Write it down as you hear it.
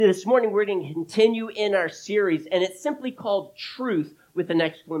This morning we're going to continue in our series, and it's simply called Truth with an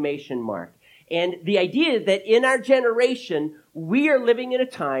exclamation mark. And the idea is that in our generation, we are living in a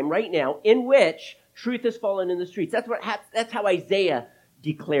time right now in which truth has fallen in the streets. That's how Isaiah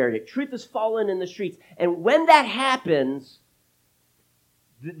declared it. Truth has fallen in the streets. And when that happens,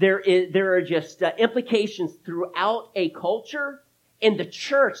 there are just implications throughout a culture, and the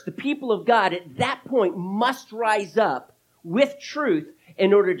church, the people of God, at that point must rise up with truth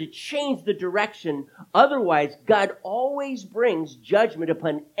in order to change the direction. Otherwise, God always brings judgment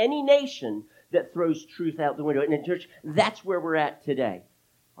upon any nation that throws truth out the window. And in church, that's where we're at today.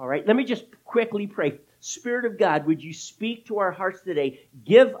 All right, let me just quickly pray. Spirit of God, would you speak to our hearts today?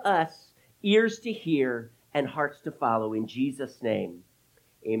 Give us ears to hear and hearts to follow. In Jesus' name,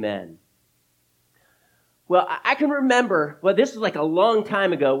 amen. Well, I can remember, this is like a long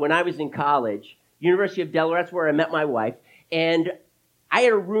time ago when I was in college, University of Delaware, that's where I met my wife, and I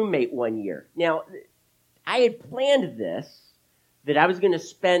had a roommate one year. Now, I had planned this, that I was going to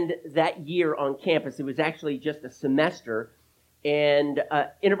spend that year on campus. It was actually just a semester, and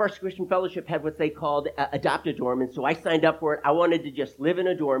InterVarsity Christian Fellowship had what they called Adopt a Dorm, and so I signed up for it. I wanted to just live in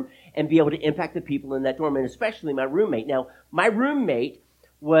a dorm and be able to impact the people in that dorm, and especially my roommate. Now, my roommate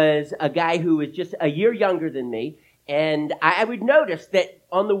was a guy who was just a year younger than me, and I would notice that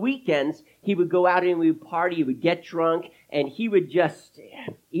on the weekends, he would go out and we would party, he would get drunk, and he would just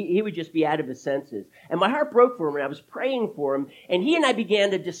be out of his senses. And my heart broke for him, and I was praying for him, and he and I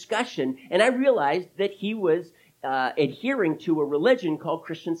began a discussion, and I realized that he was adhering to a religion called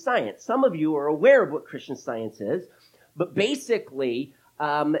Christian Science. Some of you are aware of what Christian Science is, but basically,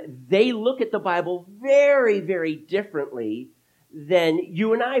 they look at the Bible very, very differently than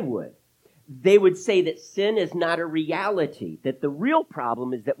you and I would. They would say that sin is not a reality, that the real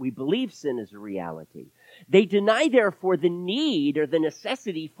problem is that we believe sin is a reality. They deny, therefore, the need or the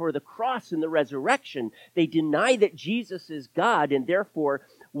necessity for the cross and the resurrection. They deny that Jesus is God, and therefore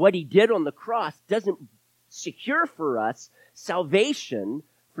what he did on the cross doesn't secure for us salvation,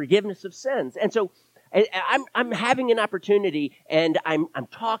 forgiveness of sins. And so I'm having an opportunity, and I'm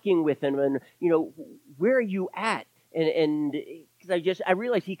talking with him, and, where are you at? And because I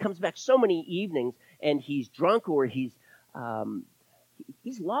realize he comes back so many evenings and he's drunk or he's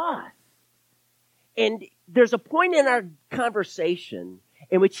lost. And there's a point in our conversation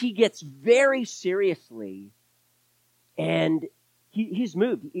in which he gets very seriously and he's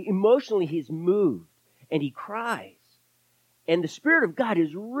moved. Emotionally, he's moved and he cries. And the Spirit of God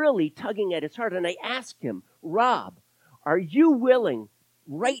is really tugging at his heart. And I ask him, Rob, are you willing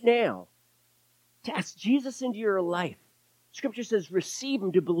right now to ask Jesus into your life? Scripture says, receive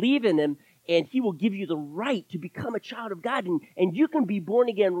him, to believe in him, and he will give you the right to become a child of God, and you can be born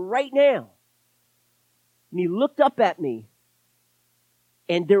again right now. And he looked up at me,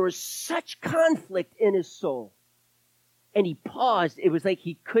 and there was such conflict in his soul. And he paused. It was like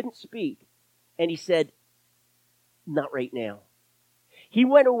he couldn't speak. And he said, not right now. He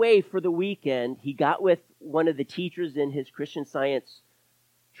went away for the weekend. He got with one of the teachers in his Christian Science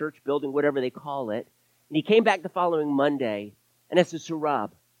church building, whatever they call it. And he came back the following Monday, and I said, so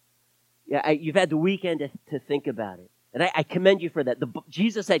Rob, you've had the weekend to think about it. And I commend you for that.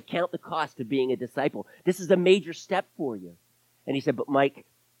 Jesus said, count the cost of being a disciple. This is a major step for you. And he said, but Mike,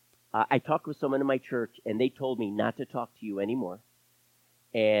 I talked with someone in my church, and they told me not to talk to you anymore,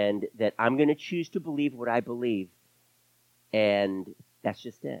 and that I'm going to choose to believe what I believe. And that's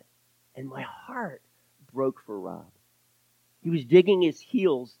just it. And my heart broke for Rob. He was digging his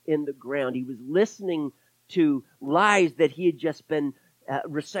heels in the ground. He was listening to lies that he had just been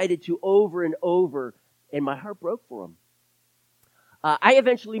recited to over and over, and my heart broke for him. I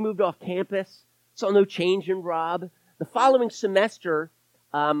eventually moved off campus, saw no change in Rob. The following semester,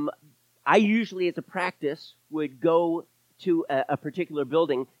 I usually, as a practice, would go to a particular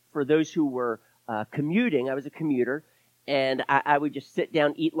building for those who were commuting. I was a commuter, and I would just sit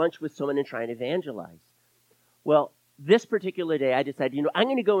down, eat lunch with someone, and try and evangelize. Well, this particular day, I decided, I'm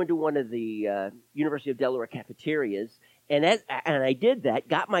going to go into one of the University of Delaware cafeterias, and I did that,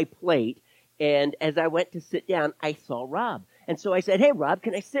 got my plate, and as I went to sit down, I saw Rob. And so I said, hey, Rob,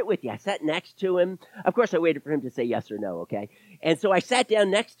 can I sit with you? I sat next to him. Of course, I waited for him to say yes or no, okay? And so I sat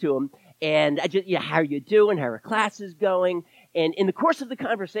down next to him, and I just, how are you doing? How are classes going? And in the course of the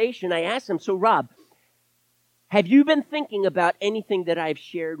conversation, I asked him, so Rob, have you been thinking about anything that I've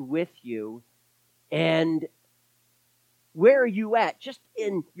shared with you? And where are you at just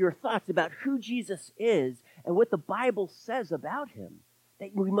in your thoughts about who Jesus is and what the Bible says about him?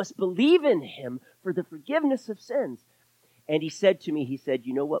 That we must believe in him for the forgiveness of sins. And he said to me,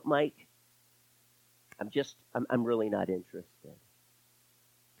 you know what, Mike? I'm really not interested.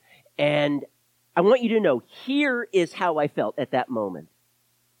 And I want you to know, here is how I felt at that moment.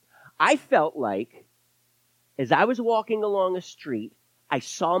 I felt like, as I was walking along a street, I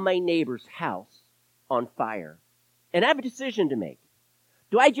saw my neighbor's house on fire. And I have a decision to make.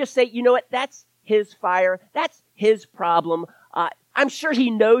 Do I just say, you know what, that's his fire, that's his problem. I'm sure he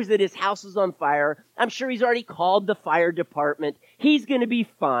knows that his house is on fire. I'm sure he's already called the fire department. He's going to be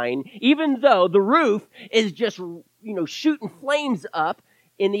fine, even though the roof is just, shooting flames up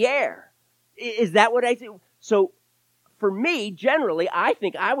in the air. Is that what I do? So for me, generally, I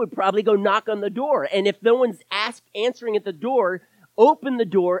think I would probably go knock on the door. And if no one's answering at the door, open the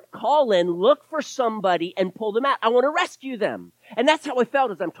door, call in, look for somebody, and pull them out. I want to rescue them. And that's how I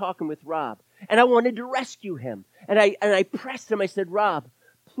felt as I'm talking with Rob. And I wanted to rescue him. And I pressed him. I said, Rob,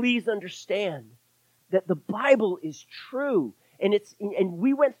 please understand that the Bible is true. And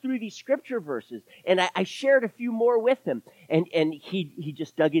we went through these scripture verses. And I shared a few more with him. And he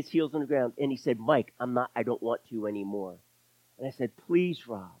just dug his heels on the ground. And he said, Mike, I don't want to anymore. And I said, please,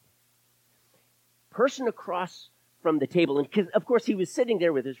 Rob. Person across from the table, and because of course he was sitting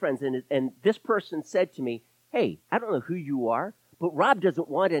there with his friends, and this person said to me, hey, I don't know who you are, but Rob doesn't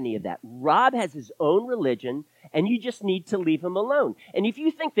want any of that. Rob has his own religion, and you just need to leave him alone. And if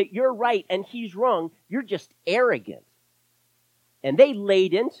you think that you're right and he's wrong, you're just arrogant. And they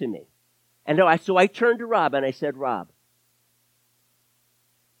laid into me. And so I turned to Rob and I said, Rob,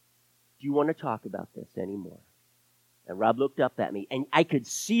 do you want to talk about this anymore? And Rob looked up at me, and I could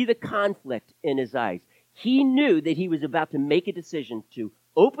see the conflict in his eyes. He knew that he was about to make a decision to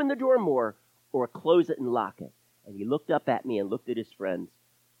open the door more or close it and lock it. And he looked up at me and looked at his friends.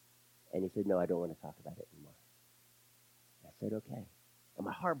 And he said, no, I don't want to talk about it anymore. I said, okay. And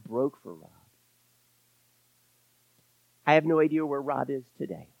my heart broke for Rob. I have no idea where Rob is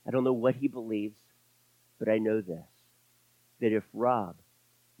today. I don't know what he believes, but I know this, that if Rob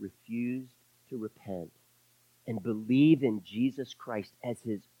refused to repent and believe in Jesus Christ as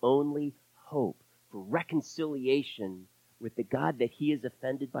his only hope for reconciliation with the God that he is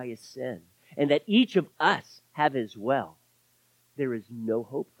offended by his sin, and that each of us have as well, there is no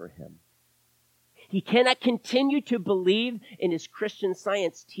hope for him. He cannot continue to believe in his Christian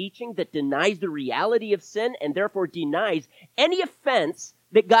Science teaching that denies the reality of sin and therefore denies any offense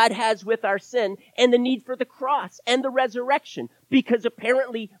that God has with our sin and the need for the cross and the resurrection, because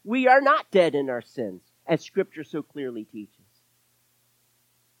apparently we are not dead in our sins, as Scripture so clearly teaches.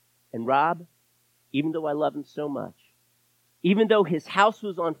 And Rob, even though I love him so much, even though his house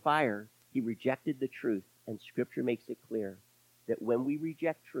was on fire, he rejected the truth. And Scripture makes it clear that when we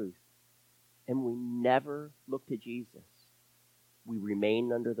reject truth and we never look to Jesus, we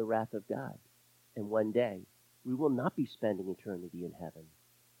remain under the wrath of God. And one day, we will not be spending eternity in heaven,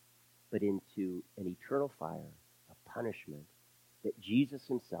 but into an eternal fire of punishment that Jesus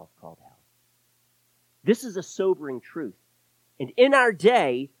himself called hell. This is a sobering truth. And in our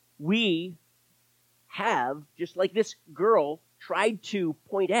day, we have, just like this girl tried to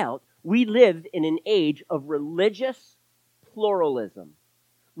point out, we live in an age of religious pluralism.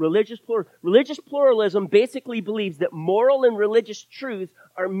 Religious pluralism basically believes that moral and religious truths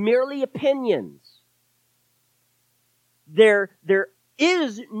are merely opinions. There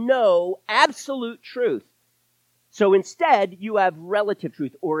is no absolute truth. So instead, you have relative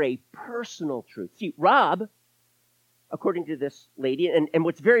truth or a personal truth. See, Rob, according to this lady, and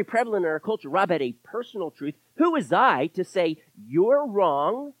what's very prevalent in our culture, Rob had a personal truth. Who was I to say, you're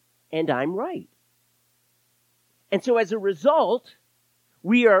wrong and I'm right? And so as a result,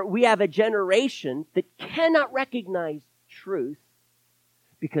 we have a generation that cannot recognize truth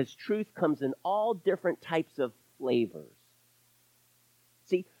because truth comes in all different types of flavors.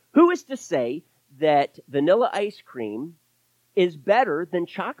 See, who is to say that vanilla ice cream is better than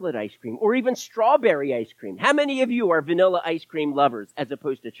chocolate ice cream or even strawberry ice cream? How many of you are vanilla ice cream lovers as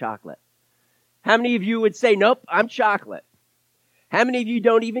opposed to chocolate? How many of you would say, nope, I'm chocolate? How many of you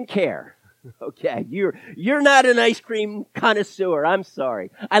don't even care? Okay, you're not an ice cream connoisseur. I'm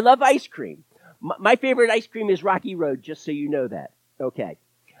sorry. I love ice cream. My favorite ice cream is Rocky Road, just so you know that. Okay.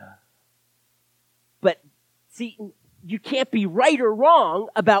 But see, you can't be right or wrong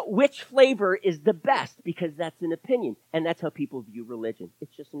about which flavor is the best because that's an opinion. And that's how people view religion.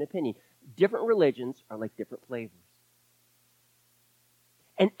 It's just an opinion. Different religions are like different flavors.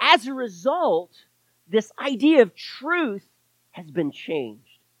 And as a result, this idea of truth has been changed.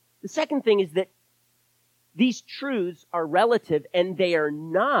 The second thing is that these truths are relative and they are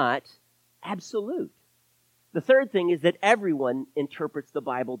not absolute. The third thing is that everyone interprets the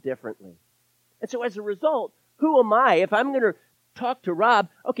Bible differently. And so as a result, who am I if I'm going to talk to Rob?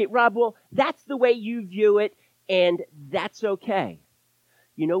 Okay, Rob, well, that's the way you view it and that's okay.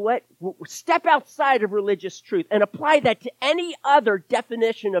 you know what? Step outside of religious truth and apply that to any other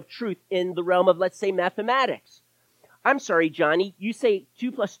definition of truth in the realm of, let's say, mathematics. I'm sorry, Johnny, you say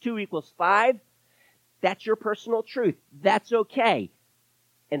 2 plus 2 equals 5. That's your personal truth. That's okay.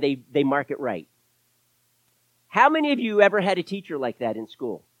 And they mark it right. How many of you ever had a teacher like that in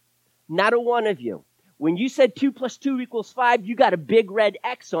school? Not a one of you. When you said 2 plus 2 equals 5, you got a big red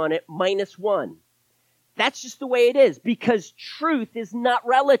X on it, -1. That's just the way it is, because truth is not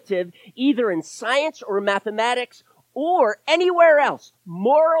relative either in science or mathematics or anywhere else,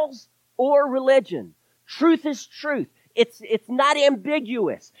 morals or religion. Truth is truth. It's not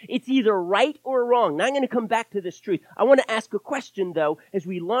ambiguous. It's either right or wrong. Now I'm going to come back to this truth. I want to ask a question, though, as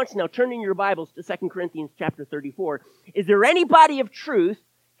we launch now. Turn in your Bibles to 2 Corinthians chapter 34. Is there any body of truth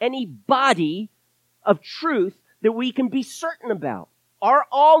that we can be certain about? Are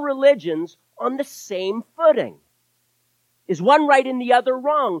all religions on the same footing? Is one right and the other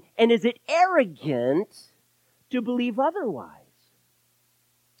wrong? And is it arrogant to believe otherwise?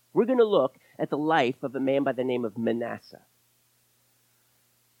 We're going to look at the life of a man by the name of Manasseh.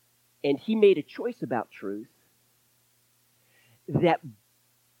 And he made a choice about truth that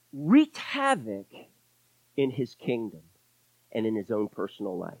wreaked havoc in his kingdom and in his own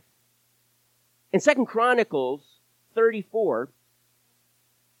personal life. In 2 Chronicles 34,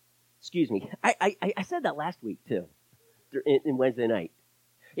 I said that last week too, in Wednesday night.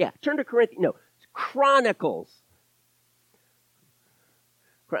 Yeah, turn to Chronicles.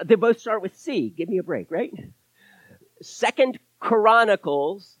 They both start with C. Give me a break, right? 2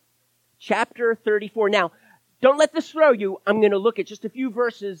 Chronicles chapter 34. Now, don't let this throw you. I'm going to look at just a few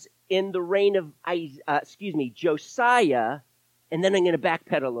verses in the reign of Josiah, and then I'm going to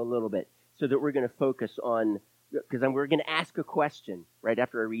backpedal a little bit so that we're going to focus on, because we're going to ask a question right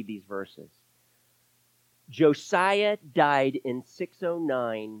after I read these verses. Josiah died in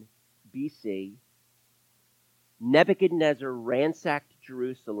 609 BC. Nebuchadnezzar ransacked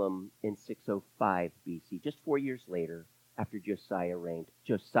Jerusalem in 605 BC, just 4 years later after Josiah reigned.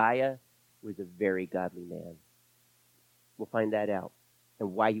 Josiah was a very godly man. We'll find that out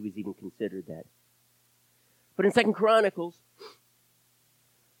and why he was even considered that. But in 2 Chronicles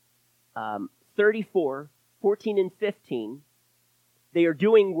 34, 14 and 15, they are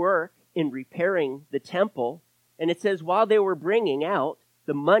doing work in repairing the temple. And it says, while they were bringing out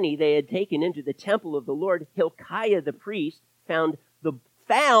the money they had taken into the temple of the Lord, Hilkiah the priest found the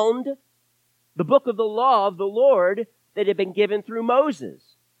book of the law of the Lord that had been given through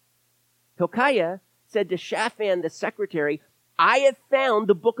Moses. Hilkiah said to Shaphan the secretary, I have found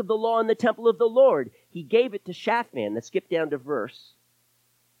the book of the law in the temple of the Lord. He gave it to Shaphan. Let's skip down to verse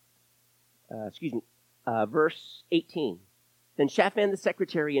 18. Then Shaphan the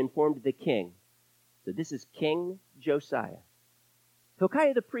secretary informed the king. So this is King Josiah.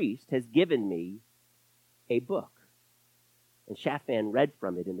 Hilkiah the priest has given me a book. And Shaphan read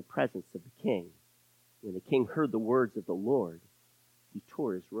from it in the presence of the king. When the king heard the words of the Lord, he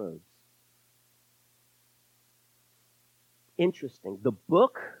tore his robes. Interesting. The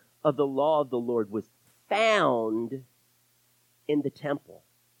book of the law of the Lord was found in the temple.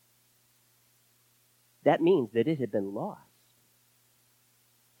 That means that it had been lost.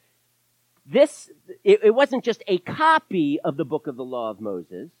 It wasn't just a copy of the book of the law of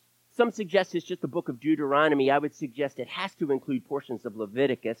Moses. Some suggest it's just the book of Deuteronomy. I would suggest it has to include portions of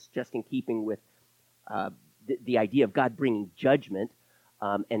Leviticus, just in keeping with the idea of God bringing judgment,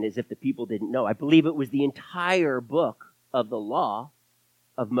 and as if the people didn't know. I believe it was the entire book of the law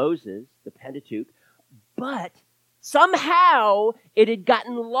of Moses, the Pentateuch, but somehow it had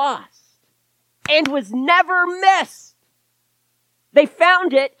gotten lost and was never missed. They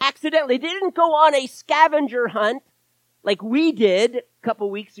found it accidentally. They didn't go on a scavenger hunt like we did a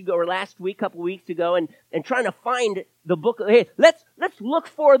couple weeks ago, or last week, a couple weeks ago, and trying to find the book. Hey, let's look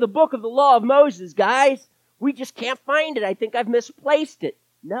for the book of the law of Moses, guys. We just can't find it. I think I've misplaced it.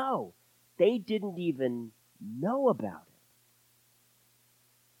 No, they didn't even know about it.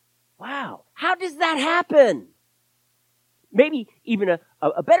 Wow, how does that happen? Maybe even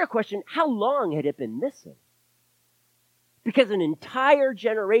a better question, how long had it been missing? Because an entire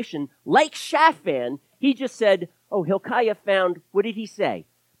generation, like Shaphan, he just said, oh, Hilkiah found, what did he say?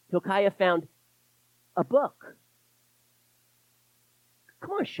 Hilkiah found a book.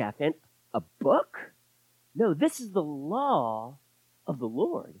 Come on, Shaphan, a book? No, this is the law of the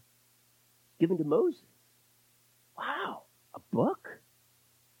Lord given to Moses. Wow, a book?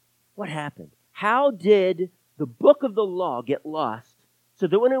 What happened? How did the book of the law get lost so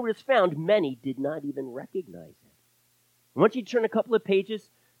that when it was found, many did not even recognize it? I want you to turn a couple of pages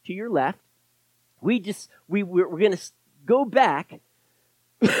to your left. We're going to go back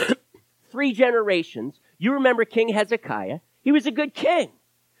 3 generations. You remember King Hezekiah. He was a good king.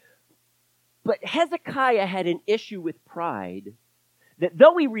 But Hezekiah had an issue with pride that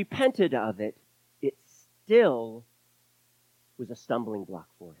though he repented of it, it still was a stumbling block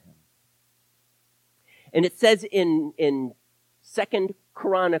for him. And it says in 2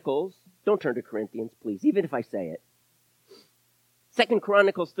 Chronicles, don't turn to Corinthians, please, even if I say it. 2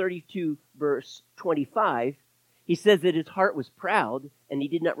 Chronicles 32, verse 25, he says that his heart was proud, and he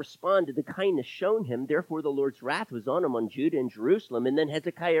did not respond to the kindness shown him. Therefore, the Lord's wrath was on him, on Judah and Jerusalem, and then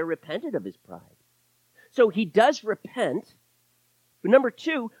Hezekiah repented of his pride. So he does repent. But number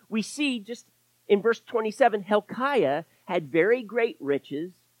 2, we see just in verse 27, Hilkiah had very great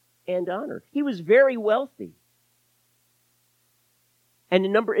riches and honor. He was very wealthy. And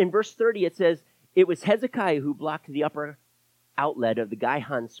in verse 30, it says, it was Hezekiah who blocked the upper outlet of the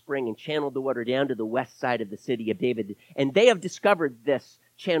Gihon spring and channeled the water down to the west side of the city of David. And they have discovered this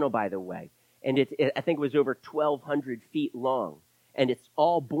channel, by the way. And I think it was over 1,200 feet long. And it's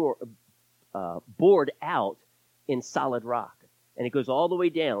all bored out in solid rock. And it goes all the way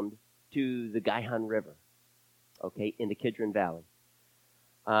down to the Gihon River, okay, in the Kidron Valley.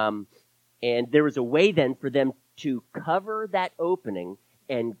 And there was a way then for them to cover that opening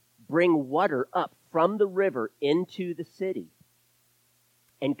and bring water up from the river into the city.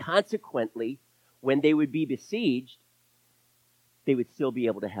 And consequently, when they would be besieged, they would still be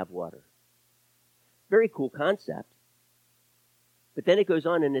able to have water. Very cool concept. But then it goes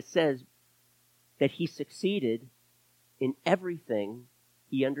on and it says that he succeeded in everything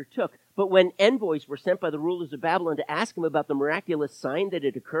he undertook. But when envoys were sent by the rulers of Babylon to ask him about the miraculous sign that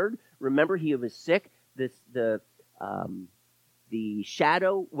had occurred, remember he was sick, the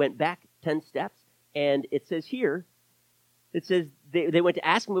shadow went back 10 steps, and it says here, it says they went to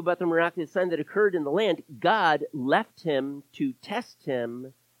ask him about the miraculous sign that occurred in the land. God left him to test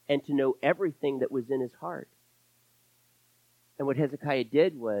him and to know everything that was in his heart. And what Hezekiah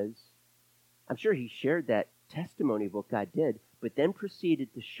did was, I'm sure he shared that testimony of what God did, but then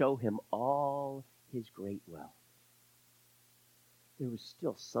proceeded to show him all his great wealth. There was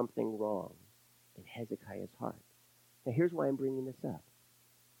still something wrong in Hezekiah's heart. Now here's why I'm bringing this up.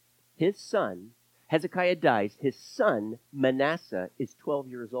 His son, Hezekiah dies, his son, Manasseh, is 12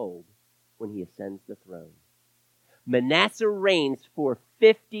 years old when he ascends the throne. Manasseh reigns for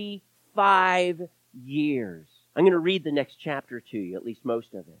 55 years. I'm going to read the next chapter to you, at least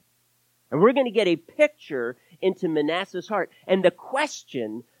most of it. And we're going to get a picture into Manasseh's heart. And the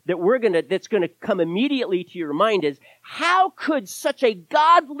question that's going to come immediately to your mind is, how could such a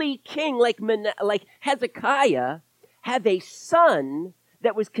godly king like Hezekiah have a son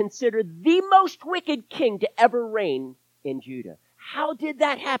that was considered the most wicked king to ever reign in Judah? How did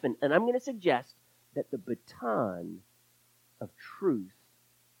that happen? And I'm going to suggest that the baton of truth,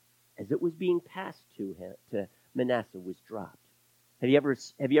 as it was being passed to Manasseh, was dropped. Have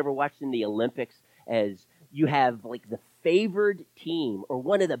you ever watched in the Olympics as you have like the favored team or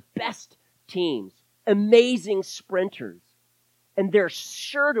one of the best teams, amazing sprinters, and they're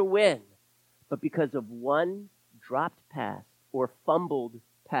sure to win, but because of one dropped pass or fumbled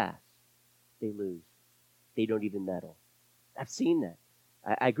pass, they lose. They don't even medal. I've seen that.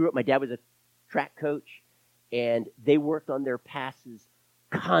 I grew up, my dad was a track coach, and they worked on their passes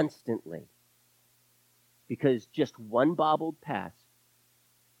constantly because just one bobbled pass,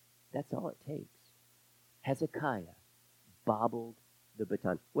 that's all it takes. Hezekiah bobbled the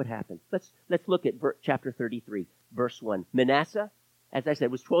baton. What happened? Let's look at chapter 33, verse 1. Manasseh, as I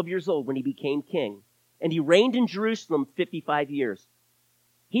said, was 12 years old when he became king, and he reigned in Jerusalem 55 years.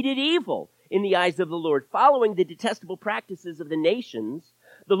 He did evil in the eyes of the Lord, following the detestable practices of the nations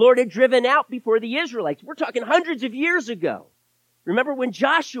the Lord had driven out before the Israelites. We're talking hundreds of years ago. Remember when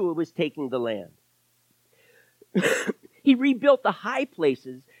Joshua was taking the land? He rebuilt the high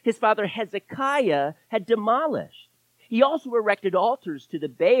places his father Hezekiah had demolished. He also erected altars to the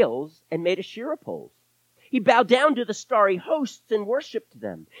Baals and made Asherah poles. He bowed down to the starry hosts and worshipped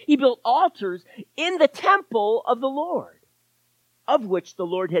them. He built altars in the temple of the Lord, of which the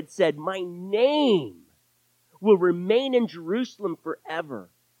Lord had said, "My name will remain in Jerusalem forever."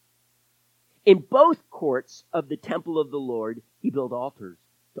 In both courts of the temple of the Lord, he built altars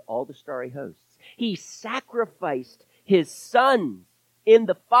to all the starry hosts. He sacrificed his sons in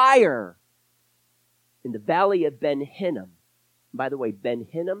the fire in the valley of Ben Hinnom. By the way, Ben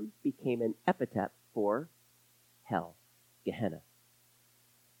Hinnom became an epithet for hell, Gehenna,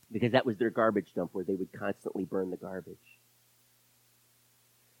 because that was their garbage dump where they would constantly burn the garbage.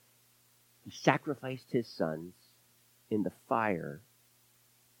 He sacrificed his sons in the fire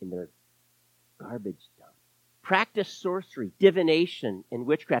in their garbage dump. practiced sorcery, divination, and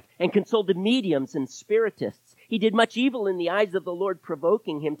witchcraft, and consulted mediums and spiritists. He did much evil in the eyes of the Lord,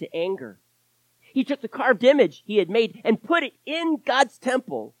 provoking him to anger. He took the carved image he had made and put it in God's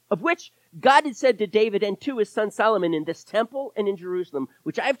temple, of which God had said to David and to his son Solomon, in this temple and in Jerusalem,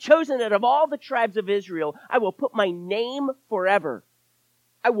 which I have chosen out of all the tribes of Israel, I will put my name forever.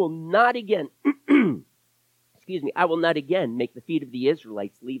 I will not again, I will not again make the feet of the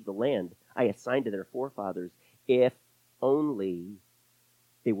Israelites leave the land I assigned to their forefathers, if only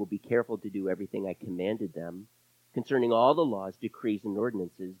they will be careful to do everything I commanded them concerning all the laws, decrees, and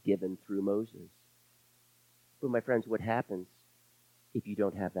ordinances given through Moses. But my friends, what happens if you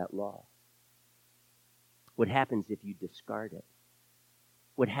don't have that law? What happens if you discard it?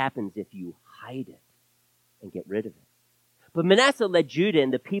 What happens if you hide it and get rid of it? But Manasseh led Judah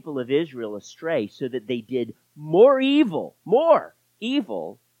and the people of Israel astray, so that they did more evil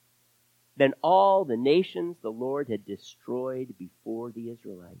than all the nations the Lord had destroyed before the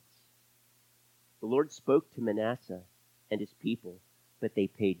Israelites. The Lord spoke to Manasseh and his people, but they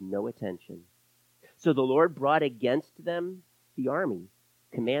paid no attention. So the Lord brought against them the army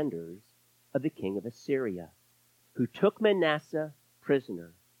commanders of the king of Assyria, who took Manasseh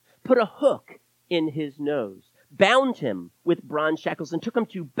prisoner, put a hook in his nose, bound him with bronze shackles, and took him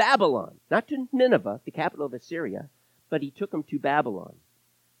to Babylon, not to Nineveh, the capital of Assyria, but he took him to Babylon.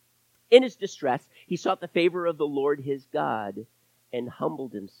 In his distress, he sought the favor of the Lord his God and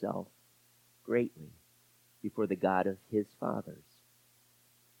humbled himself greatly before the God of his fathers.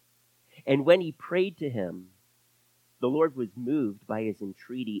 And when he prayed to him, the Lord was moved by his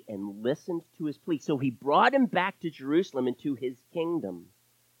entreaty and listened to his plea. So he brought him back to Jerusalem and to his kingdom.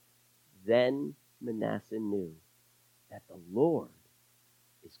 Then Manasseh knew that the Lord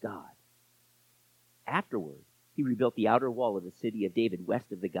is God. Afterward, he rebuilt the outer wall of the city of David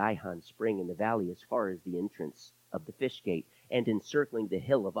west of the Gihon spring in the valley as far as the entrance of the fish gate, and encircling the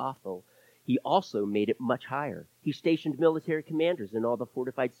hill of Othel. He also made it much higher. He stationed military commanders in all the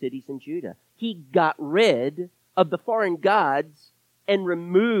fortified cities in Judah. He got rid of the foreign gods and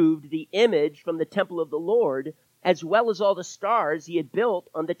removed the image from the temple of the Lord, as well as all the stars he had built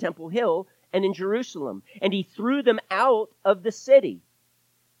on the temple hill and in Jerusalem. And he threw them out of the city.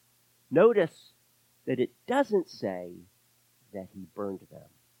 Notice that it doesn't say that he burned them.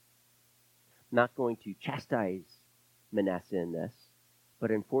 I'm not going to chastise Manasseh in this,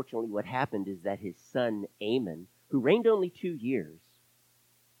 but unfortunately what happened is that his son Amon, who reigned only 2 years,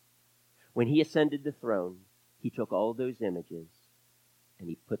 when he ascended the throne, he took all those images and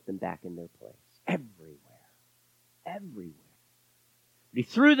he put them back in their place. Everywhere. But he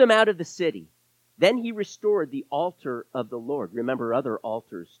threw them out of the city. Then he restored the altar of the Lord. Remember, other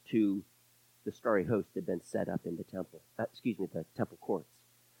altars to the starry host had been set up in the temple, the temple courts,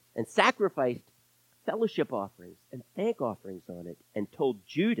 and sacrificed fellowship offerings and thank offerings on it, and told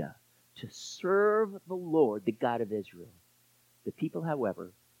Judah to serve the Lord, the God of Israel. The people,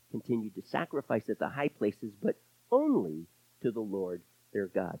 however, continued to sacrifice at the high places, but only to the Lord their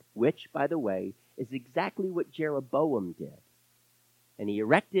God, which, by the way, is exactly what Jeroboam did. And he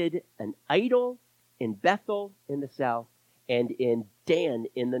erected an idol in Bethel in the south and in Dan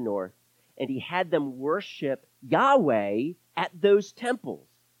in the north, and he had them worship Yahweh at those temples.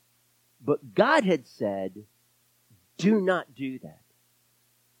 But God had said, do not do that.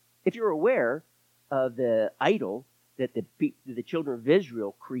 If you're aware of the idol that the children of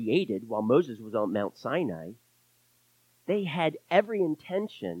Israel created while Moses was on Mount Sinai, they had every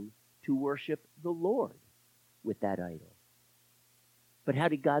intention to worship the Lord with that idol. But how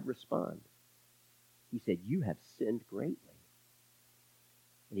did God respond? He said, you have sinned greatly.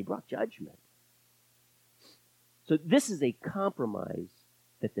 And he brought judgment. So this is a compromise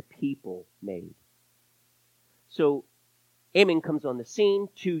that the people made. So Amon comes on the scene,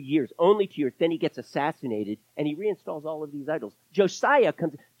 2 years, only 2 years. Then he gets assassinated, and he reinstalls all of these idols. Josiah,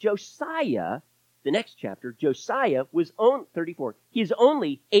 the next chapter, Josiah was 34. He's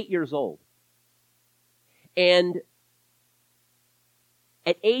only 8 years old. And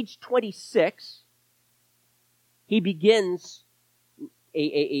at age 26, he begins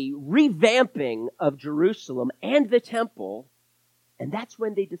a revamping of Jerusalem and the temple, and that's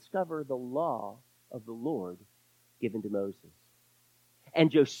when they discover the law of the Lord given to Moses.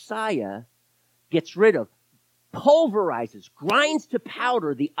 And Josiah gets rid of, pulverizes, grinds to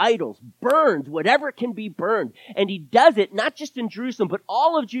powder the idols, burns whatever can be burned. And he does it not just in Jerusalem, but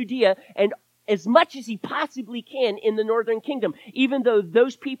all of Judea and as much as he possibly can in the northern kingdom. Even though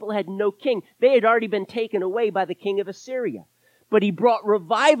those people had no king, they had already been taken away by the king of Assyria. But he brought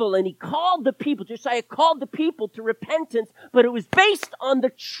revival, and he called the people, Josiah called the people to repentance, but it was based on the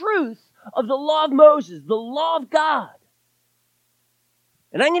truth of the law of Moses, the law of God.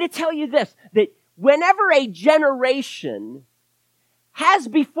 And I'm going to tell you this, that whenever a generation has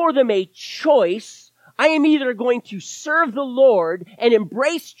before them a choice, I am either going to serve the Lord and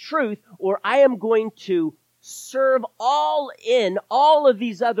embrace truth, or I am going to serve all of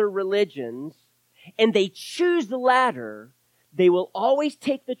these other religions, and they choose the latter, they will always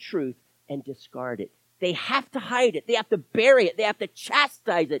take the truth and discard it. They have to hide it. They have to bury it. They have to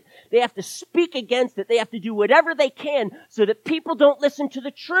chastise it. They have to speak against it. They have to do whatever they can so that people don't listen to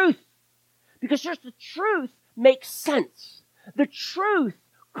the truth. Because just the truth makes sense. The truth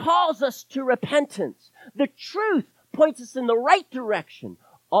calls us to repentance. The truth points us in the right direction.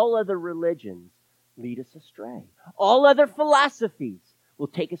 All other religions lead us astray. All other philosophies will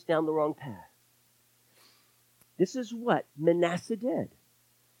take us down the wrong path. This is what Manasseh did.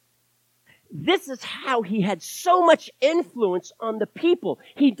 This is how he had so much influence on the people.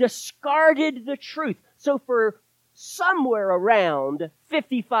 He discarded the truth. So for somewhere around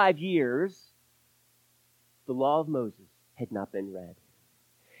 55 years, the law of Moses had not been read.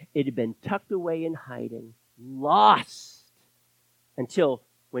 It had been tucked away in hiding, lost, until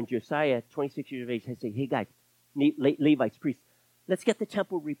when Josiah, 26 years of age, had said, hey guys, Levites, priests, let's get the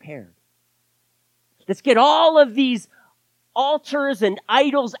temple repaired. Let's get all of these altars and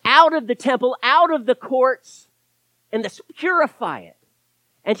idols out of the temple, out of the courts, and let's purify it.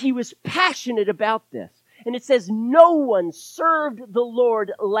 And he was passionate about this. And it says no one served the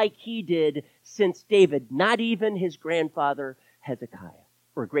Lord like he did since David, not even his grandfather Hezekiah,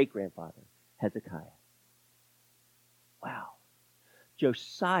 or great-grandfather Hezekiah. Wow.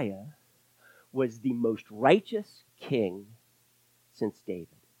 Josiah was the most righteous king since David.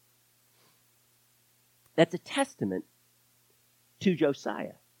 That's a testament to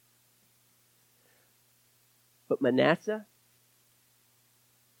Josiah. But Manasseh,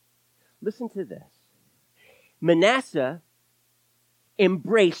 listen to this. Manasseh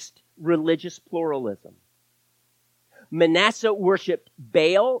embraced religious pluralism. Manasseh worshipped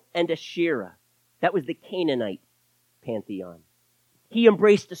Baal and Asherah. That was the Canaanite pantheon. He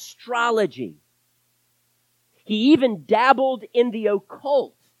embraced astrology. He even dabbled in the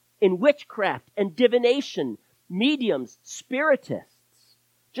occult, in witchcraft and divination, mediums, spiritists,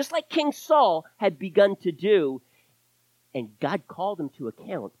 just like King Saul had begun to do, and God called him to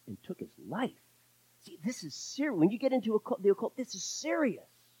account and took his life. See, this is serious. When you get into the occult, this is serious.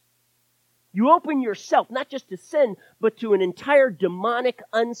 You open yourself not just to sin, but to an entire demonic,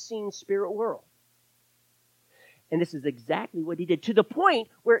 unseen spirit world. And this is exactly what he did, to the point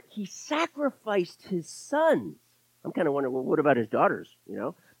where he sacrificed his sons. I'm kind of wondering, well, what about his daughters,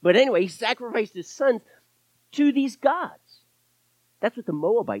 But anyway, he sacrificed his sons to these gods. That's what the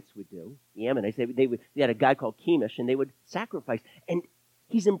Moabites would do. The Ammonites, they had a god called Chemosh, and they would sacrifice. And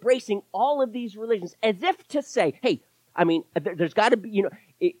he's embracing all of these religions as if to say, hey, there's got to be,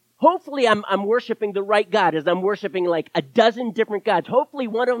 hopefully I'm worshiping the right God, as I'm worshiping like a dozen different gods. Hopefully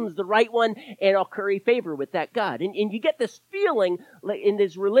one of them is the right one, and I'll curry favor with that God. And you get this feeling in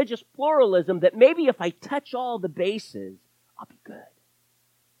this religious pluralism that maybe if I touch all the bases, I'll be good.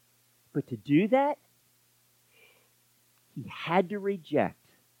 But to do that, he had to reject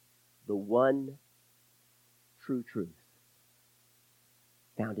the one true truth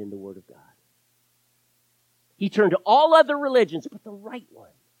found in the Word of God. He turned to all other religions, but the right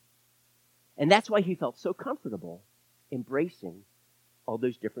one. And that's why he felt so comfortable embracing all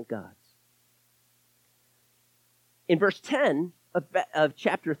those different gods. In verse 10 of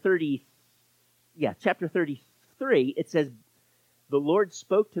chapter 33, it says, the Lord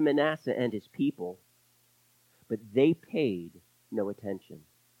spoke to Manasseh and his people, but they paid no attention.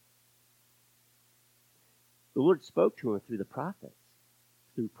 The Lord spoke to him through the prophets,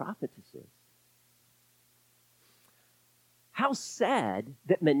 through prophetesses. How sad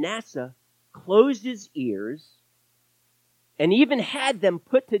that Manasseh closed his ears and even had them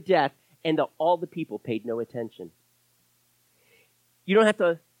put to death, and all the people paid no attention. You don't have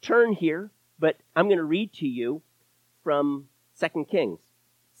to turn here, but I'm going to read to you from 2 Kings.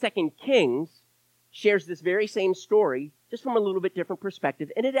 2 Kings shares this very same story, just from a little bit different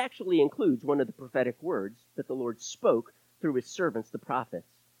perspective, and it actually includes one of the prophetic words that the Lord spoke through his servants, the prophets.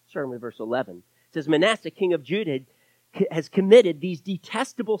 Starting with verse 11. It says, Manasseh, king of Judah, has committed these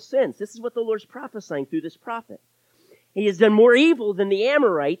detestable sins. This is what the Lord's prophesying through this prophet. He has done more evil than the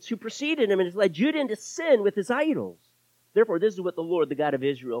Amorites who preceded him, and has led Judah into sin with his idols. Therefore, this is what the Lord, the God of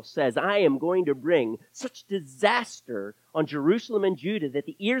Israel, says. I am going to bring such disaster on Jerusalem and Judah that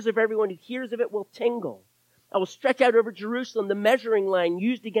the ears of everyone who hears of it will tingle. I will stretch out over Jerusalem the measuring line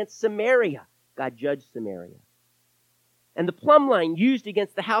used against Samaria. God judged Samaria. and the plumb line used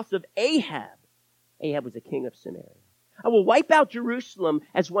against the house of Ahab. Ahab was a king of Samaria. I will wipe out Jerusalem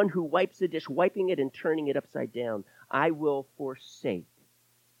as one who wipes a dish, wiping it and turning it upside down. I will forsake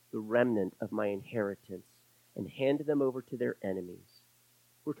the remnant of my inheritance and hand them over to their enemies.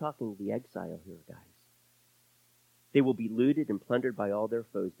 We're talking the exile here, guys. They will be looted and plundered by all their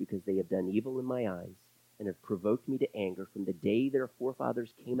foes because they have done evil in my eyes and have provoked me to anger from the day their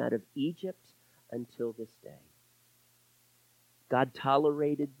forefathers came out of Egypt until this day. God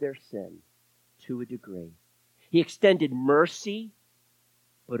tolerated their sin to a degree. He extended mercy,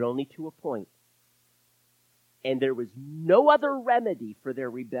 but only to a point. And there was no other remedy for their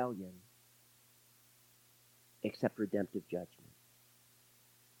rebellion except redemptive judgment.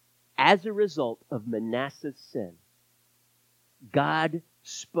 As a result of Manasseh's sin, God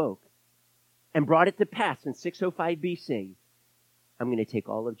spoke and brought it to pass in 605 BC. I'm going to take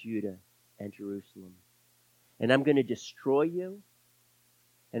all of Judah and Jerusalem, and I'm going to destroy you,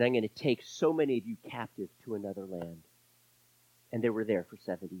 and I'm going to take so many of you captive to another land. And they were there for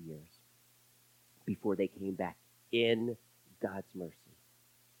 70 years before they came back in God's mercy.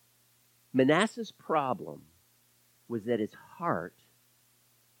 Manasseh's problem was that his heart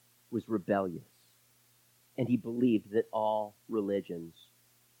was rebellious, and he believed that all religions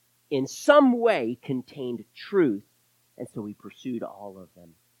in some way contained truth, and so he pursued all of them.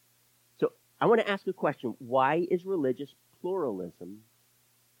 So I want to ask a question. Why is religious pluralism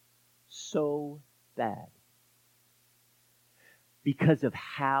so bad? Because of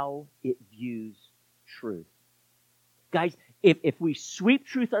how it views truth. Guys, if we sweep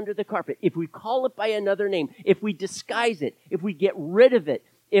truth under the carpet, if we call it by another name, if we disguise it, if we get rid of it,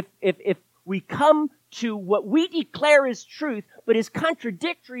 if we come to what we declare is truth, but is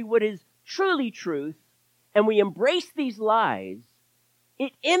contradictory what is truly truth, and we embrace these lies,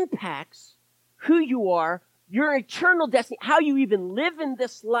 it impacts who you are, your eternal destiny, how you even live in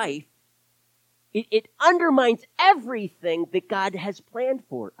this life. It undermines everything that God has planned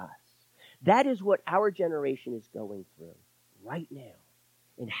for us. That is what our generation is going through right now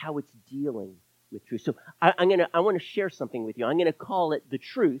and how it's dealing with truth. So I want to share something with you. I'm going to call it the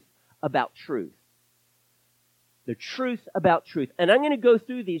truth about truth. The truth about truth. And I'm going to go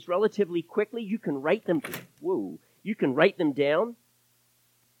through these relatively quickly. You can write them. You can write them down.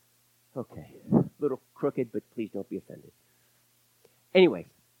 Okay. A little crooked, but please don't be offended. Anyway,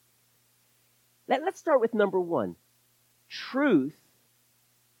 let's start with number one. Truths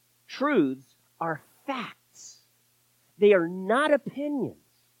are facts. They are not opinions.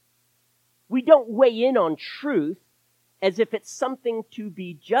 We don't weigh in on truth as if it's something to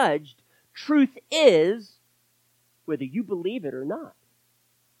be judged. Truth is whether you believe it or not.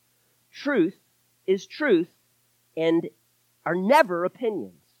 Truth is truth and are never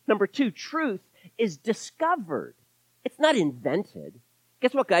opinions. Number two, truth is discovered. It's not invented.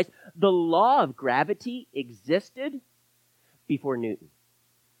 Guess what, guys? The law of gravity existed before Newton.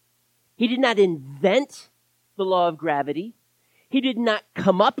 He did not invent the law of gravity. He did not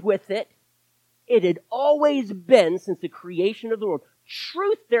come up with it. It had always been since the creation of the world.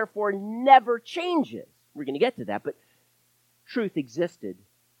 Truth, therefore, never changes. We're going to get to that, but truth existed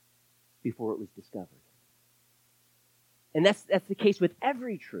before it was discovered. And that's the case with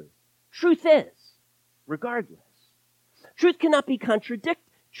every truth. Truth is, regardless. Truth cannot be contradicted.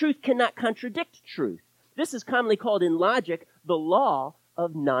 Truth cannot contradict truth. This is commonly called in logic the law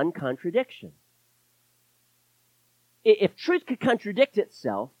of non-contradiction. If truth could contradict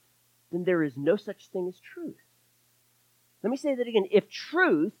itself, then there is no such thing as truth. Let me say that again. If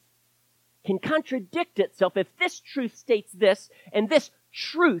truth can contradict itself, if this truth states this, and this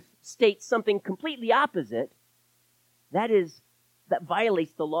truth states something completely opposite, that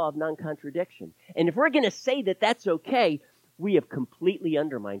violates the law of non-contradiction. And if we're going to say that that's okay, we have completely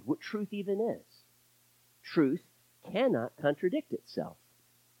undermined what truth even is. Truth cannot contradict itself.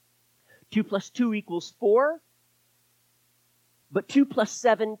 2 + 2 = 4, but 2 +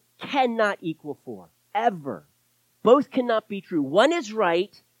 7 cannot equal 4, ever. Both cannot be true. One is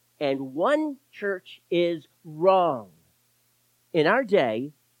right, and one church is wrong. In our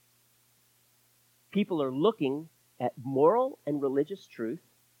day, people are looking at moral and religious truth,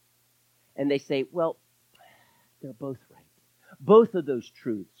 and they say, well, they're both right. Both of those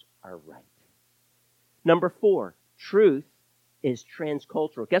truths are right. Number 4, truth is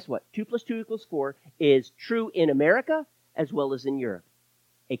transcultural. Guess what? 2 + 2 = 4 is true in America as well as in Europe.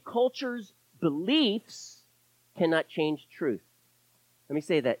 A culture's beliefs cannot change truth. Let me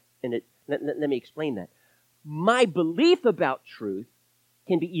say that, and let me explain that. My belief about truth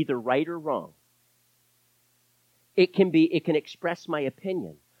can be either right or wrong. It can express my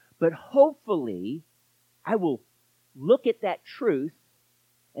opinion, but hopefully I will look at that truth,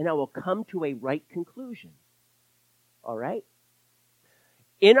 and I will come to a right conclusion. All right?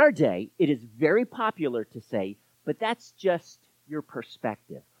 In our day, it is very popular to say, but that's just your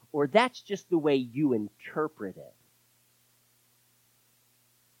perspective, or that's just the way you interpret it.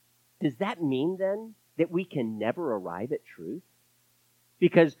 Does that mean then that we can never arrive at truth?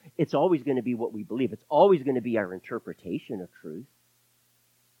 Because it's always going to be what we believe. It's always going to be our interpretation of truth.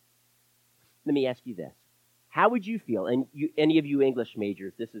 Let me ask you this. How would you feel, and any of you English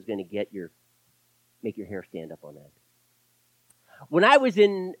majors, this is going to make your hair stand up on end. When I was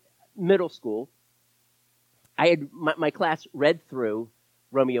in middle school, I had my class read through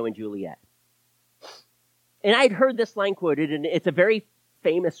Romeo and Juliet. And I'd heard this line quoted, and it's a very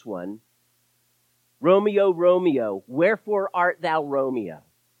famous one. Romeo, Romeo, wherefore art thou Romeo?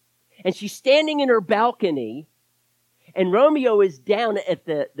 And she's standing in her balcony, and Romeo is down at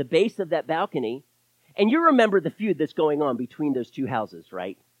the base of that balcony. And you remember the feud that's going on between those two houses,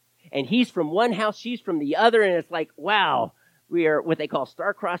 right? And he's from one house, she's from the other, and it's like, wow, we are what they call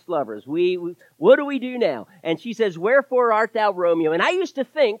star-crossed lovers. What do we do now? And she says, wherefore art thou Romeo? And I used to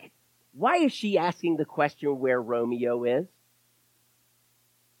think, why is she asking the question where Romeo is?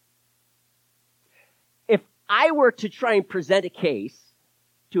 If I were to try and present a case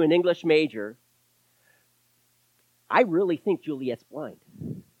to an English major, I really think Juliet's blind.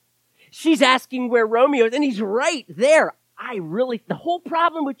 She's asking where Romeo is, and he's right there. The whole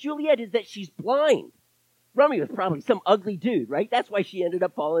problem with Juliet is that she's blind. Romeo is probably some ugly dude, right? That's why she ended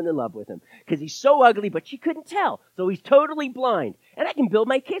up falling in love with him. Because he's so ugly, but she couldn't tell. So he's totally blind. And I can build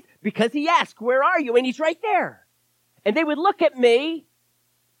my case because he asked, where are you? And he's right there. And they would look at me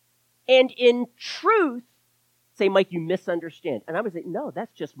and in truth say, Mike, you misunderstand. And I would say, no,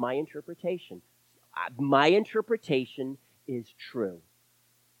 that's just my interpretation. My interpretation is true.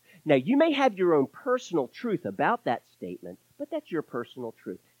 Now, you may have your own personal truth about that statement, but that's your personal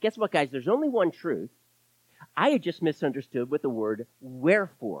truth. Guess what, guys? There's only one truth. I had just misunderstood what the word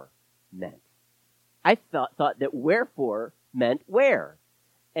wherefore meant. I thought that wherefore meant where,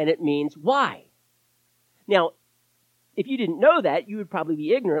 and it means why. Now, if you didn't know that, you would probably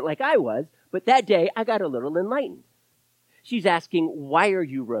be ignorant like I was, but that day I got a little enlightened. She's asking, why are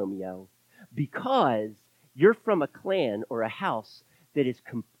you Romeo? Because you're from a clan or a house that's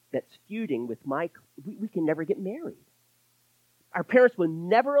feuding with we can never get married. Our parents will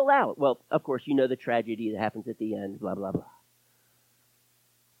never allow it. Well, of course, you know the tragedy that happens at the end, blah, blah, blah.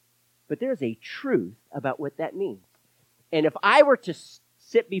 But there's a truth about what that means. And if I were to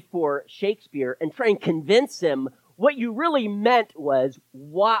sit before Shakespeare and try and convince him what you really meant was,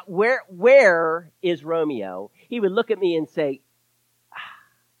 where is Romeo? He would look at me and say,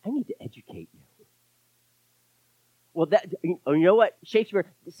 I need to educate you. Well, you know what? Shakespeare,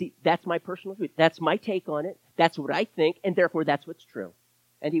 see, that's my personal truth. That's my take on it. That's what I think, and therefore that's what's true.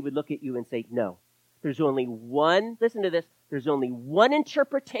 And he would look at you and say, no, there's only one, listen to this, there's only one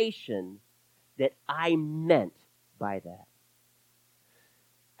interpretation that I meant by that.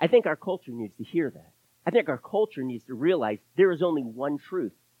 I think our culture needs to hear that. I think our culture needs to realize there is only one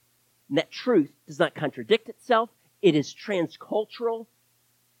truth. And that truth does not contradict itself. It is transcultural.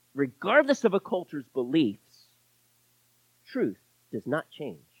 Regardless of a culture's beliefs, truth does not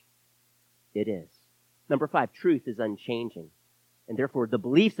change. It is. Number 5, truth is unchanging. And therefore, the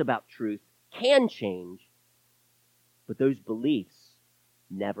beliefs about truth can change, but those beliefs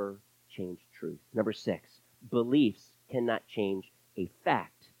never change truth. Number 6, beliefs cannot change a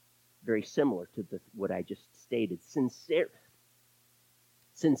fact. Very similar to what I just stated.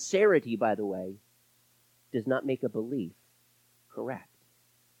 Sincerity, by the way, does not make a belief correct.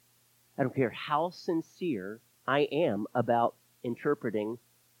 I don't care how sincere I am about interpreting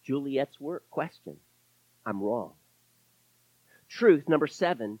Juliet's question. I'm wrong. Truth, number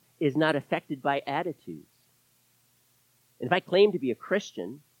 7, is not affected by attitudes. And if I claim to be a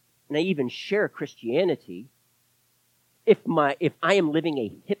Christian, and I even share Christianity, if I am living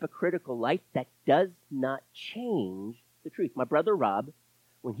a hypocritical life, that does not change the truth. My brother Rob,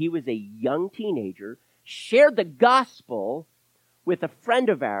 when he was a young teenager, shared the gospel with a friend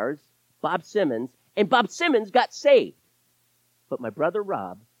of ours, Bob Simmons, and Bob Simmons got saved. But my brother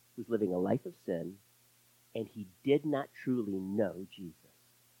Rob was living a life of sin, and he did not truly know Jesus.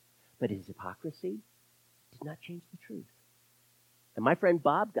 But his hypocrisy did not change the truth. And my friend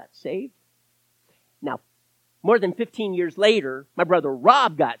Bob got saved. Now, more than 15 years later, my brother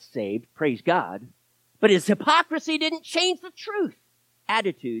Rob got saved, praise God, but his hypocrisy didn't change the truth.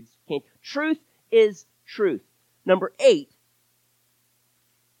 Attitudes can't. Truth is truth. Number 8,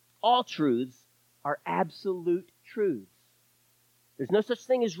 all truths are absolute truths. There's no such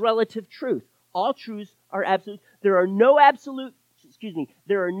thing as relative truth. All truths are absolute. There are no absolute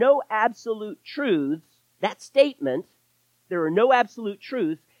truths. That statement, there are no absolute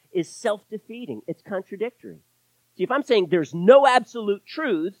truths, is self-defeating. It's contradictory. See, if I'm saying there's no absolute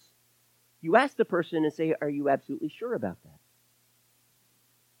truths, you ask the person and say, are you absolutely sure about that?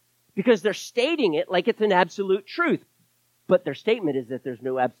 Because they're stating it like it's an absolute truth. But their statement is that there's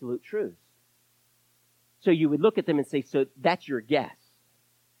no absolute truths. So you would look at them and say, so that's your guess,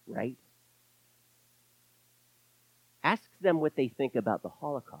 right? Ask them what they think about the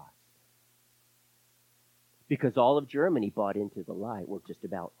Holocaust. Because all of Germany bought into the lie, or just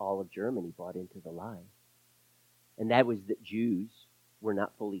about all of Germany bought into the lie. And that was that Jews were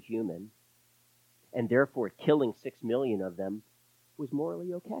not fully human, and therefore killing 6 million of them was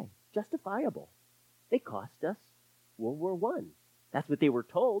morally okay, justifiable. They cost us World War I. That's what they were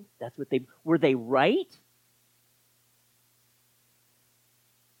told. Were they right?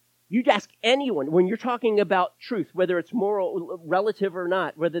 You'd ask anyone, when you're talking about truth, whether it's moral, relative or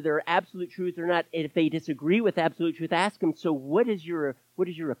not, whether there are absolute truths or not, and if they disagree with absolute truth, ask them, so what is your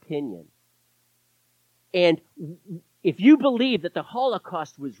opinion? And if you believe that the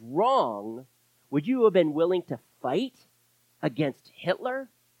Holocaust was wrong, would you have been willing to fight against Hitler?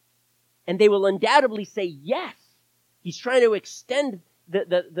 And they will undoubtedly say yes. He's trying to extend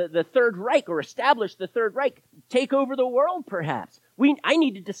the Third Reich, or establish the Third Reich, take over the world perhaps. I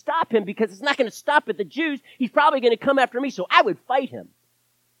needed to stop him because it's not going to stop at the Jews. He's probably going to come after me, so I would fight him.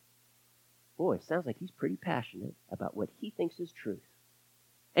 Boy, it sounds like he's pretty passionate about what he thinks is truth.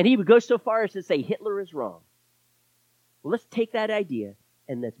 And he would go so far as to say Hitler is wrong. Well, let's take that idea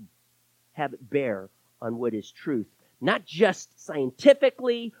and let's have it bear on what is truth. Not just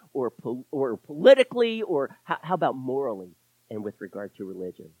scientifically or politically, or how about morally and with regard to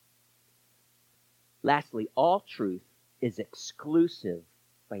religion. Lastly, all truth is exclusive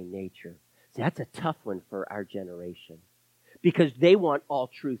by nature. See, that's a tough one for our generation because they want all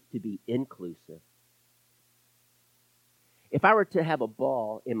truth to be inclusive. If I were to have a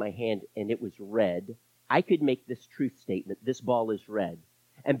ball in my hand and it was red, I could make this truth statement: this ball is red.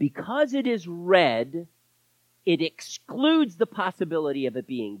 And because it is red, it excludes the possibility of it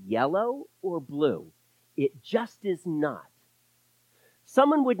being yellow or blue. It just is not.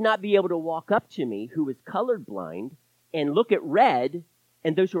 Someone would not be able to walk up to me who is colorblind and look at red,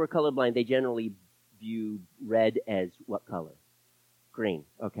 and those who are colorblind, they generally view red as what color? Green.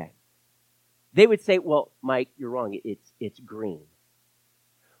 Okay. They would say, well, Mike, you're wrong. It's green.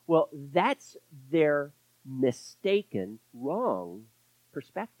 Well, that's their mistaken, wrong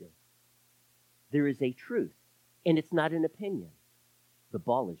perspective. There is a truth, and it's not an opinion. The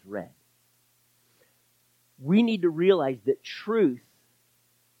ball is red. We need to realize that truth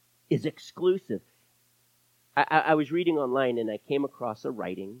is exclusive. I was reading online and I came across a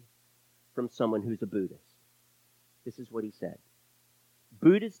writing from someone who's a Buddhist. This is what he said.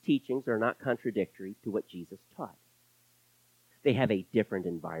 Buddha's teachings are not contradictory to what Jesus taught. They have a different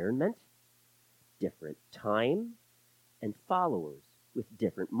environment, different time, and followers with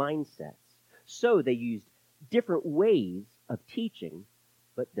different mindsets. So they used different ways of teaching,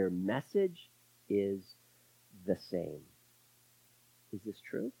 but their message is the same. Is this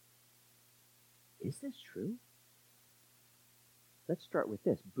true? Is this true? Let's start with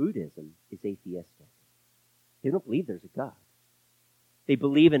this. Buddhism is atheistic. They don't believe there's a God. They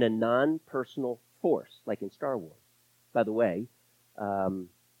believe in a non-personal force, like in Star Wars. By the way, I'm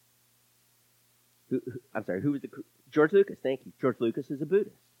sorry, who was George Lucas, thank you. George Lucas is a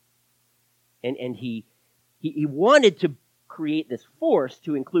Buddhist. And he wanted to create this force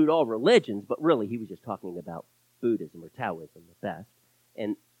to include all religions, but really he was just talking about Buddhism or Taoism at best.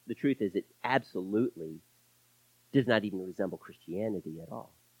 And the truth is, it absolutely does not even resemble Christianity at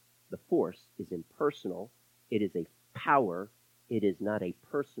all. The force is impersonal. It is a power. It is not a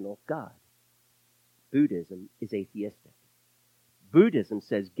personal God. Buddhism is atheistic. Buddhism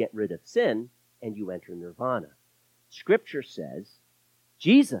says get rid of sin and you enter nirvana. Scripture says,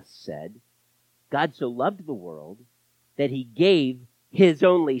 Jesus said, God so loved the world that he gave his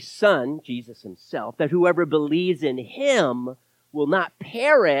only Son, Jesus himself, that whoever believes in him will not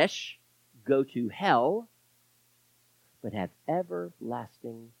perish, go to hell, but have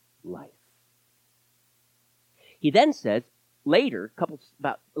everlasting life. He then says, later,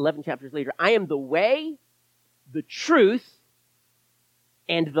 about 11 chapters later, I am the way, the truth,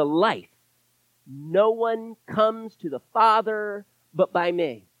 and the life. No one comes to the Father but by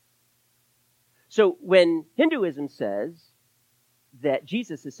me. So when Hinduism says that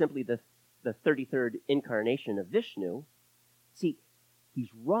Jesus is simply the 33rd incarnation of Vishnu, see, he's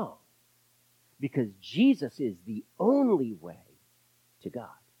wrong. Because Jesus is the only way to God.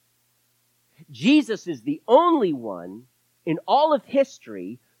 Jesus is the only one in all of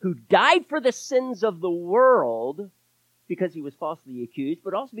history who died for the sins of the world because he was falsely accused,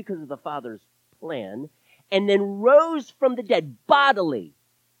 but also because of the Father's plan, and then rose from the dead bodily.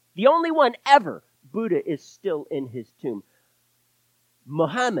 The only one ever. Buddha is still in his tomb.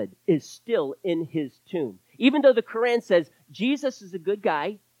 Muhammad is still in his tomb. Even though the Quran says Jesus is a good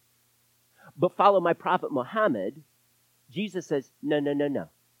guy, but follow my prophet Muhammad, Jesus says, no.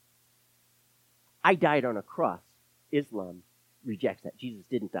 I died on a cross. Islam rejects that. Jesus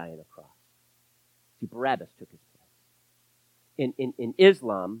didn't die on a cross. See, Barabbas took his place. In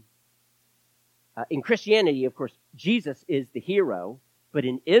Islam, in Christianity, of course, Jesus is the hero, but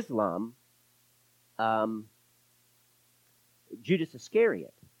in Islam, Judas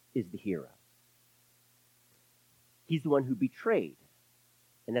Iscariot is the hero. He's the one who betrayed,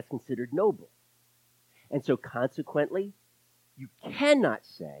 and that's considered noble. And so consequently, you cannot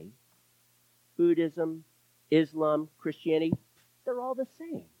say Buddhism, Islam, Christianity, they're all the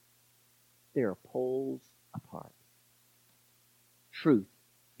same. They are poles apart. Truth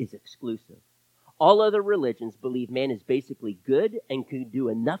is exclusive. All other religions believe man is basically good and can do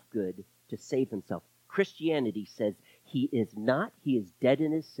enough good to save himself. Christianity says he is not, he is dead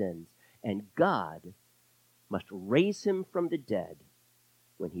in his sins, and God must raise him from the dead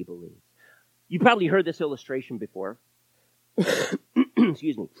when he believes. You probably heard this illustration before.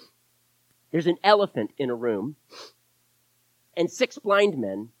 Excuse me. There's an elephant in a room, and 6 blind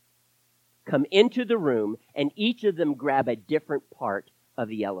men come into the room, and each of them grab a different part of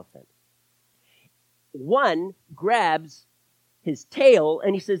the elephant. One grabs his tail,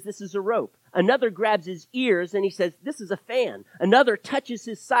 and he says, this is a rope. Another grabs his ears, and he says, this is a fan. Another touches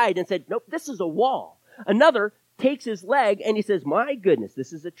his side and said, nope, this is a wall. Another takes his leg, and he says, my goodness,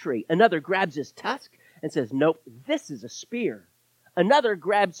 this is a tree. Another grabs his tusk and says, nope, this is a spear. Another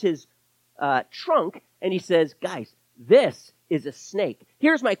grabs his trunk, and he says, guys, this is a snake.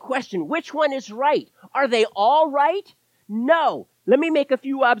 Here's my question. Which one is right? Are they all right? No. Let me make a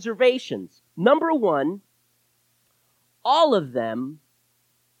few observations. Number one, all of them,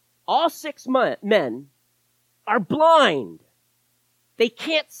 all 6 men, are blind. They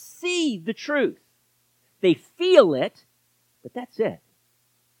can't see the truth. They feel it, but that's it.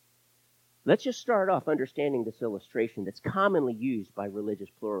 Let's just start off understanding this illustration that's commonly used by religious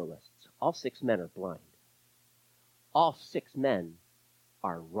pluralists. All 6 men are blind. All 6 men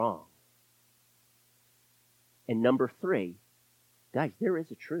are wrong. And number 3, guys, there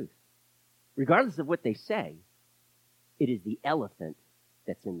is a truth. Regardless of what they say, it is the elephant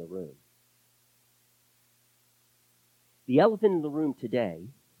that's in the room. The elephant in the room today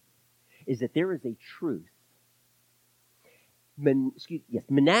is that there is a truth.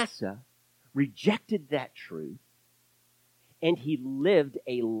 Manasseh rejected that truth, and he lived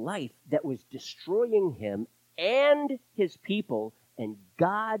a life that was destroying him and his people, and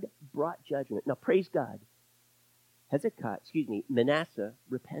God brought judgment. Now, praise God. Manasseh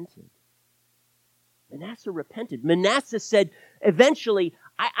repented. Manasseh repented. Manasseh said, eventually,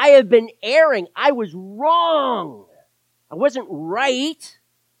 I have been erring. I was wrong. I wasn't right.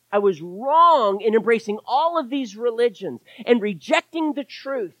 I was wrong in embracing all of these religions and rejecting the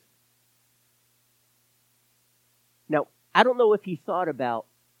truth. Now, I don't know if he thought about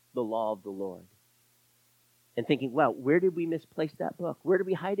the law of the Lord and thinking, wow, where did we misplace that book? Where did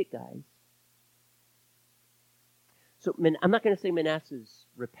we hide it, guys? So I'm not going to say Manasseh's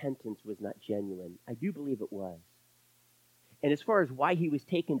repentance was not genuine. I do believe it was. And as far as why he was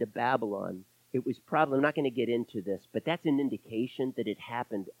taken to Babylon, it was probably, I'm not going to get into this, but that's an indication that it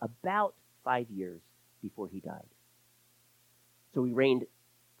happened about 5 years before he died. So he reigned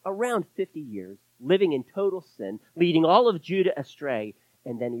around 50 years, living in total sin, leading all of Judah astray,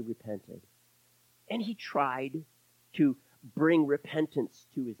 and then he repented. And he tried to bring repentance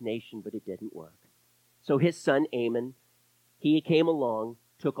to his nation, but it didn't work. So his son Amon, he came along,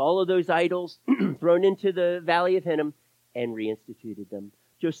 took all of those idols thrown into the valley of Hinnom, and reinstituted them.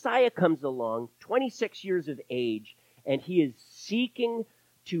 Josiah comes along, 26 years of age, and he is seeking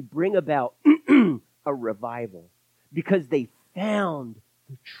to bring about a revival because they found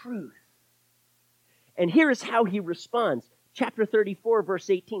the truth. And here is how he responds. Chapter 34, verse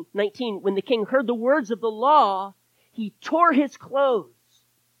 19, when the king heard the words of the law, he tore his clothes.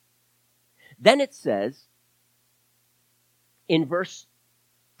 Then it says, in verse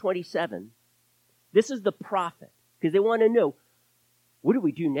 27, this is the prophet, because they want to know, what do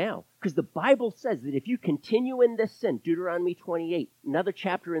we do now? Because the Bible says that if you continue in this sin, Deuteronomy 28, another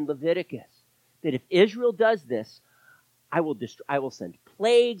chapter in Leviticus, that if Israel does this, I will send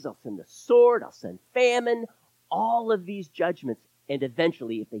plagues, I'll send the sword, I'll send famine, all of these judgments. And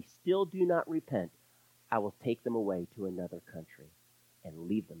eventually, if they still do not repent, I will take them away to another country and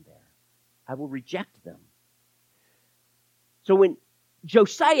leave them there. I will reject them. So when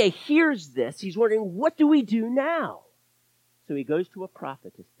Josiah hears this, he's wondering, what do we do now? So he goes to a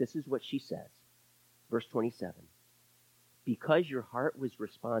prophetess. This is what she says. Verse 27. Because your heart was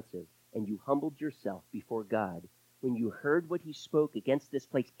responsive and you humbled yourself before God, when you heard what he spoke against this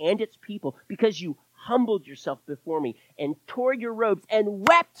place and its people, because you humbled yourself before me and tore your robes and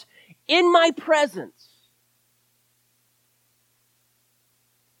wept in my presence.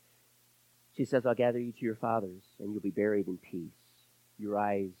 She says, I'll gather you to your fathers and you'll be buried in peace. Your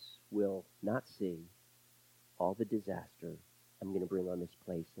eyes will not see all the disaster I'm going to bring on this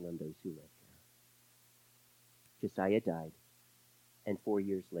place and on those who live here. Josiah died, and 4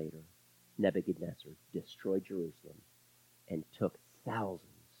 years later, Nebuchadnezzar destroyed Jerusalem and took thousands,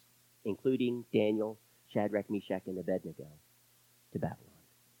 including Daniel, Shadrach, Meshach, and Abednego, to Babylon.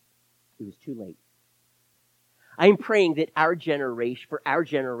 It was too late. I'm praying that for our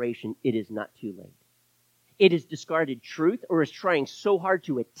generation, it is not too late. It has discarded truth or is trying so hard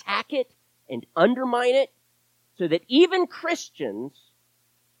to attack it and undermine it so that even Christians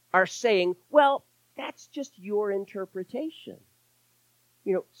are saying, well, that's just your interpretation.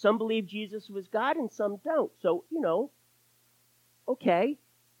 Some believe Jesus was God and some don't. So, okay.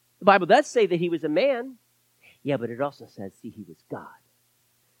 The Bible does say that he was a man. Yeah, but it also says, see, he was God.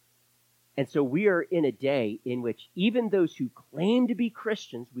 And so we are in a day in which even those who claim to be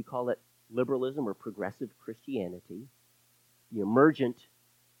Christians, we call it liberalism or progressive Christianity, the emergent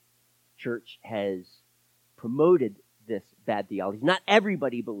church has promoted this bad theology. Not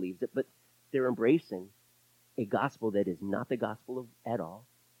everybody believes it, but they're embracing a gospel that is not the gospel at all,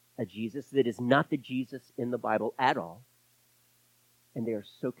 a Jesus that is not the Jesus in the Bible at all, and they are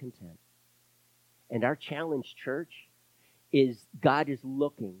so content. And our challenge, church, is God is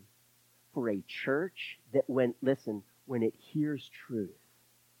looking for a church that when it hears truth,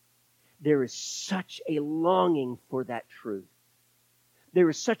 there is such a longing for that truth. There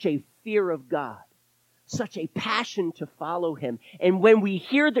is such a fear of God, such a passion to follow him. And when we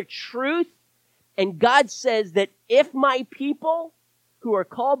hear the truth, and God says that if my people who are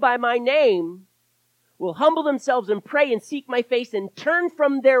called by my name will humble themselves and pray and seek my face and turn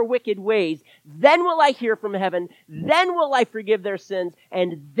from their wicked ways, then will I hear from heaven, then will I forgive their sins,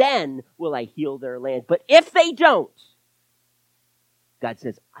 and then will I heal their land. But if they don't, God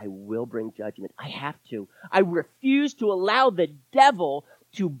says, I will bring judgment. I have to. I refuse to allow the devil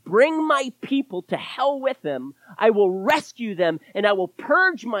to bring my people to hell with him. I will rescue them, and I will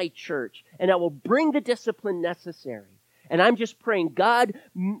purge my church, and I will bring the discipline necessary. And I'm just praying, God,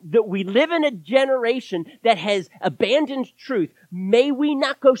 that we live in a generation that has abandoned truth. May we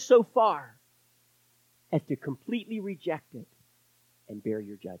not go so far as to completely reject it and bear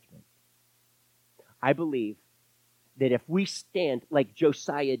your judgment. I believe that if we stand like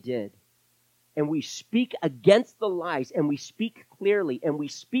Josiah did, and we speak against the lies, and we speak clearly, and we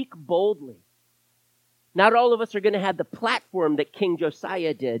speak boldly, not all of us are going to have the platform that King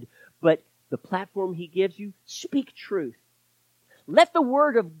Josiah did, but the platform he gives you, speak truth. Let the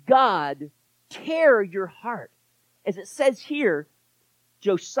word of God tear your heart. As it says here,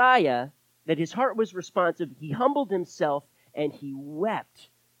 Josiah, that his heart was responsive, he humbled himself, and he wept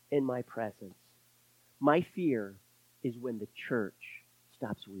in my presence. My fear is when the church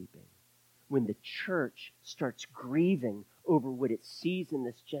stops weeping, when the church starts grieving over what it sees in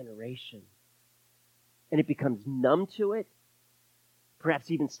this generation, and it becomes numb to it,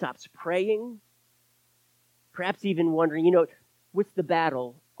 perhaps even stops praying, perhaps even wondering, what's the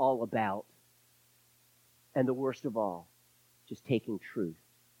battle all about? And the worst of all, just taking truth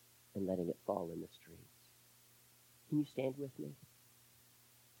and letting it fall in the streets. Can you stand with me?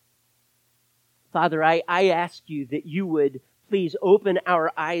 Father, I ask you that you would please open our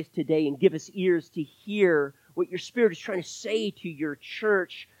eyes today and give us ears to hear what your Spirit is trying to say to your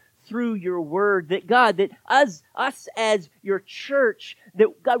church through your word. That God, that us as your church,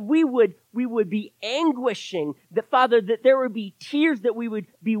 that God, we would be anguishing. That Father, that there would be tears, that we would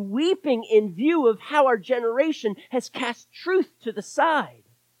be weeping in view of how our generation has cast truth to the side.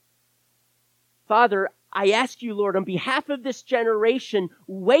 Father, I ask you, Lord, on behalf of this generation,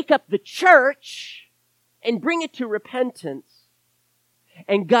 wake up the church and bring it to repentance.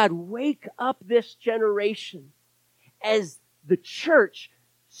 And God, wake up this generation as the church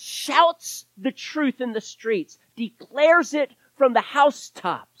shouts the truth in the streets, declares it from the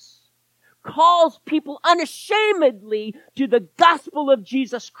housetops, calls people unashamedly to the gospel of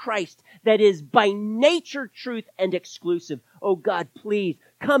Jesus Christ that is by nature truth and exclusive. Oh God, please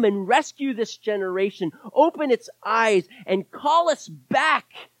come and rescue this generation, open its eyes, and call us back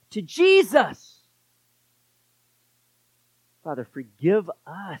to Jesus. Father, forgive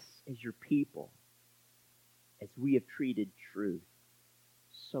us as your people as we have treated truth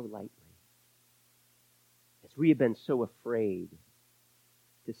so lightly, as we have been so afraid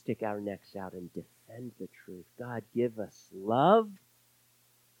to stick our necks out and defend the truth. God, give us love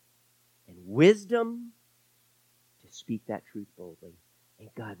and wisdom to speak that truth boldly. And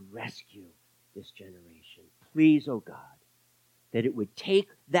God, rescue this generation. Please, oh God, that it would take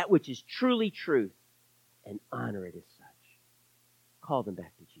that which is truly truth and honor it as such. Call them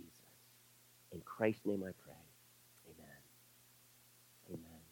back to Jesus. In Christ's name I pray.